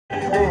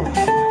So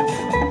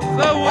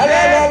we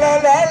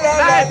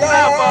right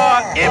now for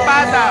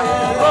Ibadan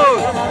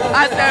Road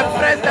as the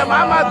President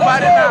Muhammad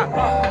Buhari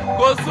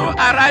go soon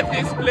arrive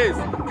this place.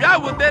 Where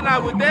we dey now?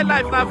 We dey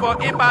live now for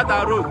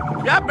Ibadan Road.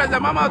 Where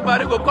President Muhammad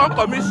Buhari go come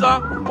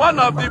commission one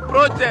of the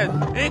projects.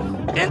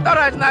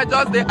 Interest now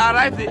just dey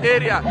arrive the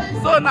area.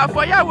 So now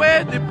for here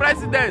where the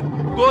president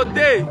go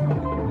dey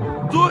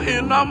do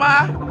a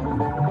normal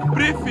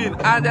briefing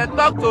and then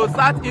talk to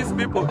Southeast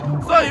people.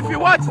 So if you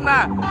watch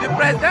now, the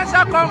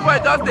presidential convoy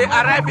just dey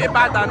arrive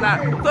Ibadan now.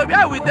 So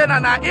where we dey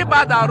now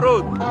Ibadan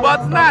Road,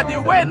 but now the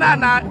way now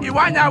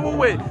Iwanyawu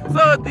way.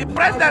 So the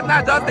president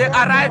now just dey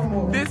arrive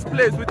this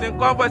place with the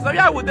convoy. So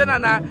where we dey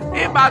now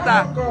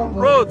Ibadan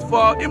Road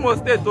for Imo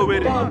State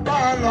Owere.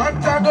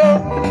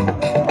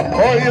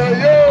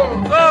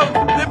 So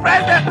the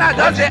president now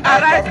just dey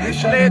arrive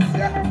this place.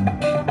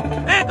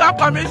 He don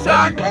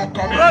commission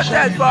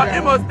project for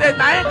Imo State.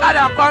 Now he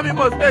carry come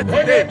Imo State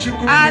today,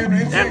 and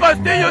he go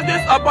still use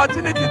this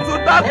opportunity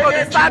to talk to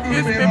the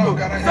Southeast people.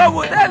 So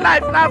we dey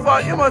live now for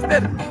Imo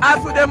State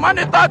as we dey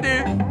monitor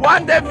the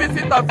one-day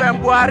visit of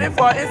Buhari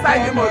for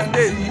inside Imo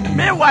State.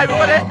 Meanwhile, we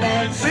go dey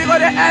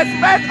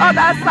expect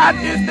other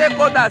Southeast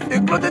stakeholders,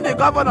 including the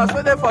governors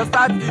wey dey for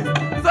Southeast.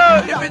 So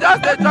if you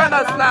just dey join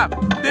us now,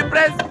 the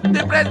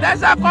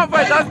presidential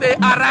convoy just dey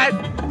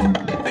arrive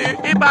the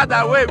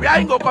Ibadan way, where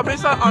he go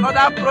commission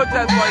another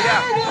project for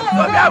here.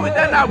 So where we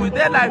dey now, we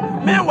dey like.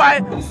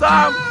 Meanwhile,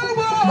 some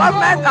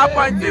government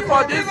appointee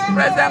for this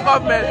present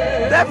government,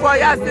 therefore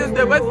here since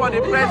they wait for the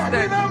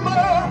president.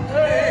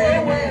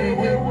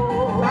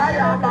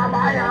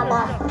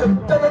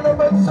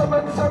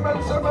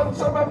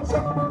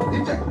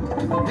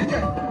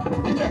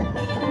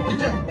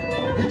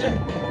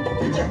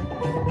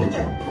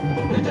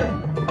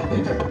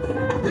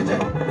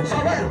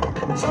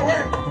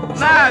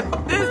 Now,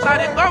 these are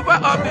the convoy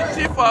of the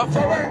chief of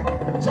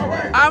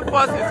armed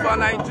forces for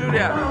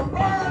Nigeria.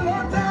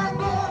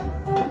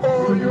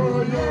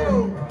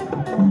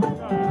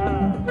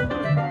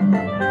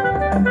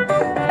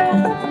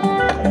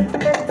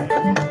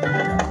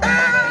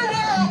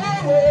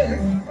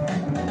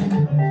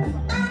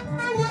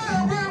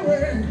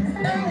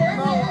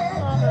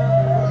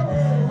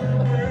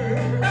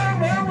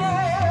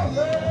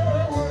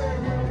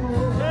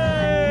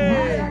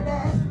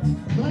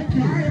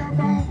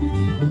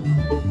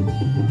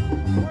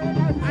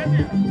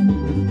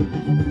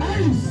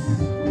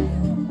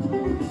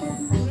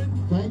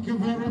 Thank you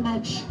very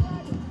much.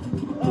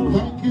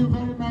 Thank you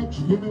very much.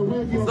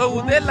 So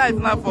we dey live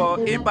now for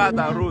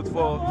Ibadan Road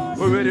for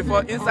Owere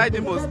for inside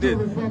Imo State,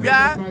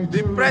 where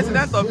the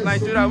president of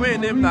Nigeria, wey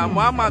him name na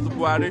Muhammad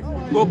Buhari,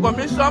 go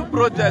commission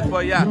project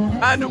for here,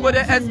 and we go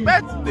dey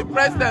expect the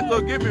president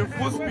to give him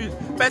full speech.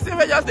 Person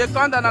wey just dey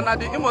come down na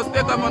the Imo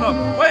State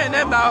governor, wey him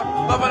name na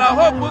Governor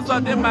Hope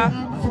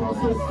Uzodinma.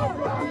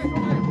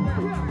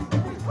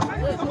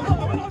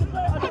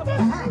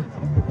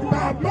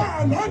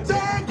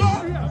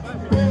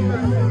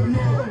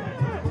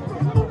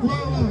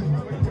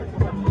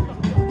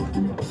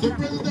 The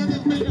president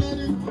is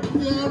making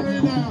the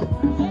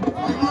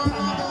arena.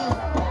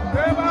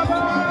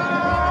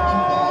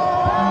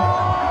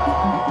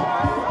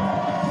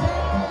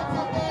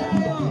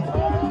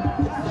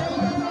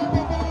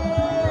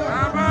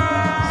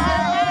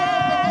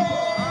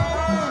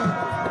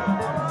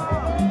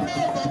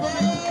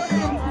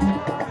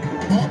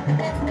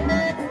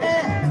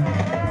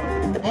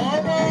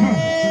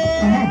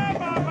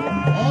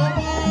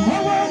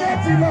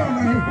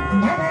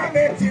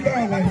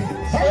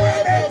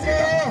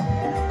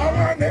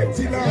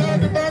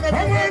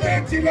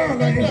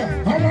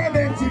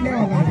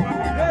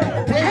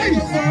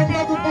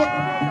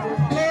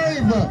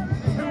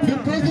 The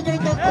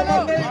president of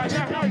the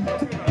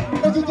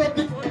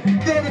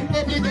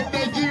Republic of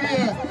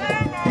Nigeria,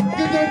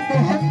 President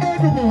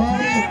Muhammad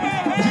Buhari,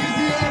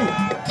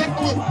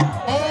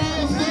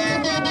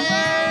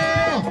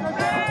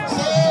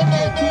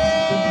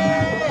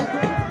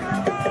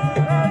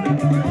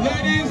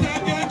 ladies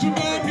and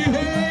gentlemen,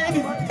 behold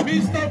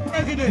Mr.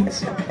 President,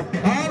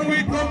 and we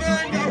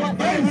commend our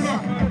governor,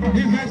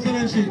 His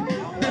Excellency.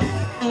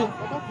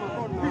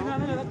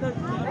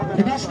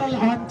 The national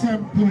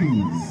anthem,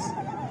 please.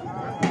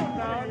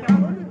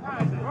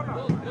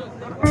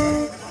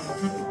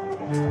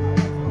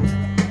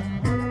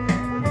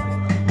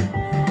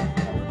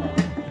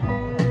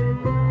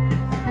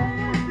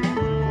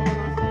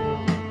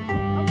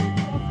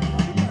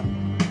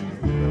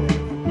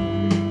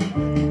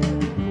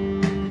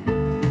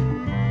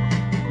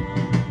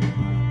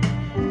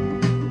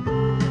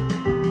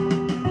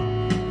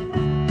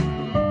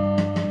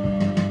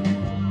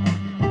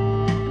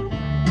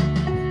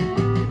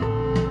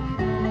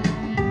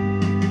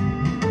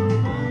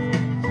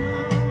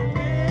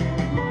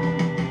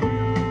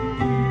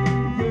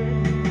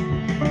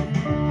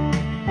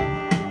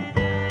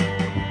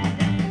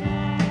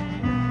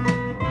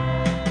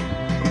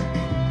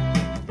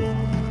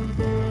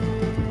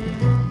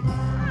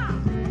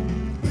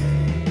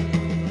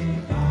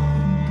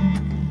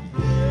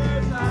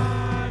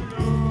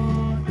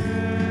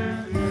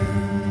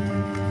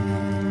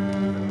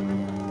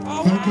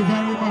 Thank you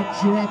very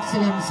much, Your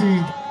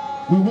Excellency.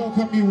 We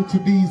welcome you to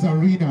this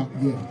arena.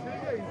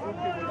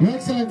 Your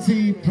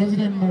Excellency,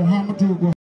 President Muhammadu Buhari.